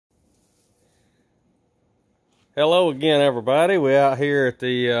Hello again, everybody. We're out here at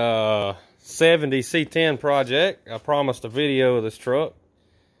the 70 C10 Project. I promised a video of this truck,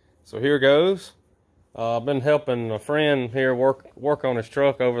 so here goes. I've been helping a friend here work on his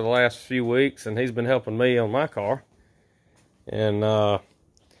truck over the last few weeks, and he's been helping me on my car. And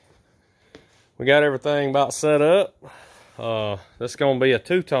we got everything about set up. This is going to be a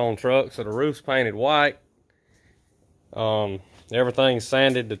two-tone truck, so the roof's painted white. Everything's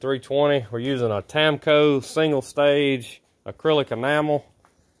sanded to 320. We're using a Tamco single stage acrylic enamel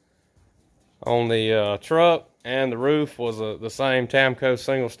on the truck, and the roof was the same Tamco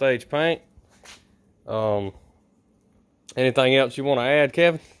single stage paint. Anything else you want to add,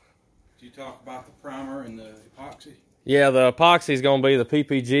 Kevin? Did you talk about the primer and the epoxy? Yeah, the epoxy is going to be the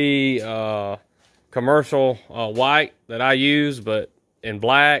PPG commercial white that I use, but in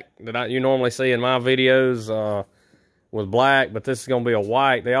black that you normally see in my videos. With black, but this is going to be a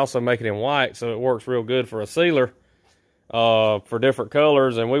white. They also make it in white, so it works real good for a sealer for different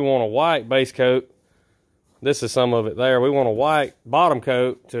colors, and we want a white base coat. This is some of it there. We want a white bottom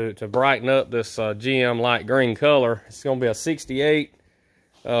coat to brighten up this GM light green color. It's going to be a 68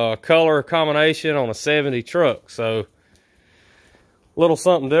 color combination on a 70 truck, so a little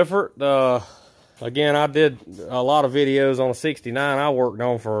something different. Again, I did a lot of videos on a 69 I worked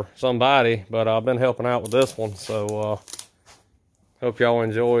on for somebody, but I've been helping out with this one. So hope y'all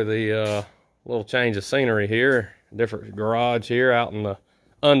enjoy the little change of scenery here. Different garage here out in the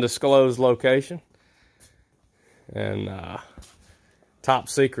undisclosed location. And top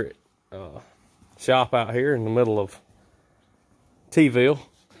secret shop out here in the middle of T-ville.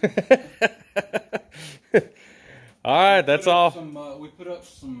 All right, that's all. We put up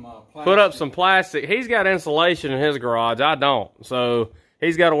some plastic. Put up some plastic. He's got insulation in his garage. I don't. So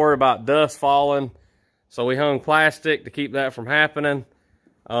he's got to worry about dust falling. So we hung plastic to keep that from happening.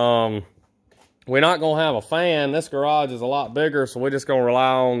 We're not going to have a fan. This garage is a lot bigger, so we're just going to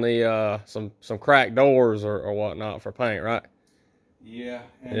rely on the some cracked doors or whatnot for paint, right? Yeah.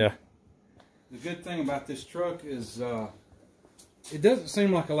 And yeah. The good thing about this truck is it doesn't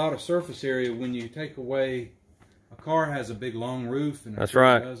seem like a lot of surface area when you take away. A car has a big long roof, and that's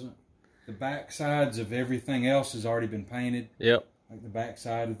right. Doesn't. The back sides of everything else has already been painted. Yep. Like the back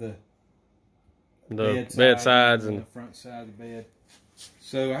side of the bed sides and the front side of the bed.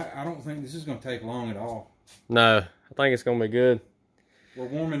 So I don't think this is going to take long at all. No, I think it's going to be good. We're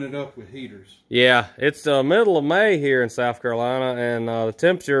warming it up with heaters. Yeah, it's the middle of May here in South Carolina, and the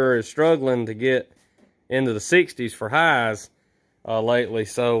temperature is struggling to get into the 60s for highs lately.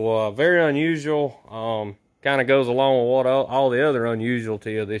 So very unusual. Kind of goes along with what all the other unusual to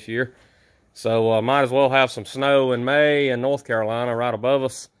you this year. So might as well have some snow in May in North Carolina right above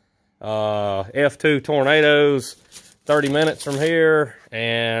us. F2 tornadoes 30 minutes from here,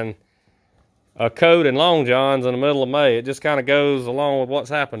 and a coat in Long John's in the middle of May. It just kind of goes along with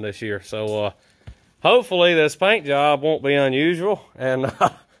what's happened this year. So hopefully this paint job won't be unusual, and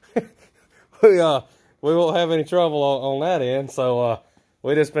we won't have any trouble on that end. So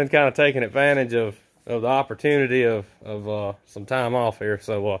we just been kind of taking advantage of the opportunity of some time off here.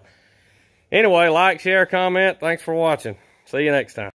 So anyway, like, share, comment. Thanks for watching. See you next time.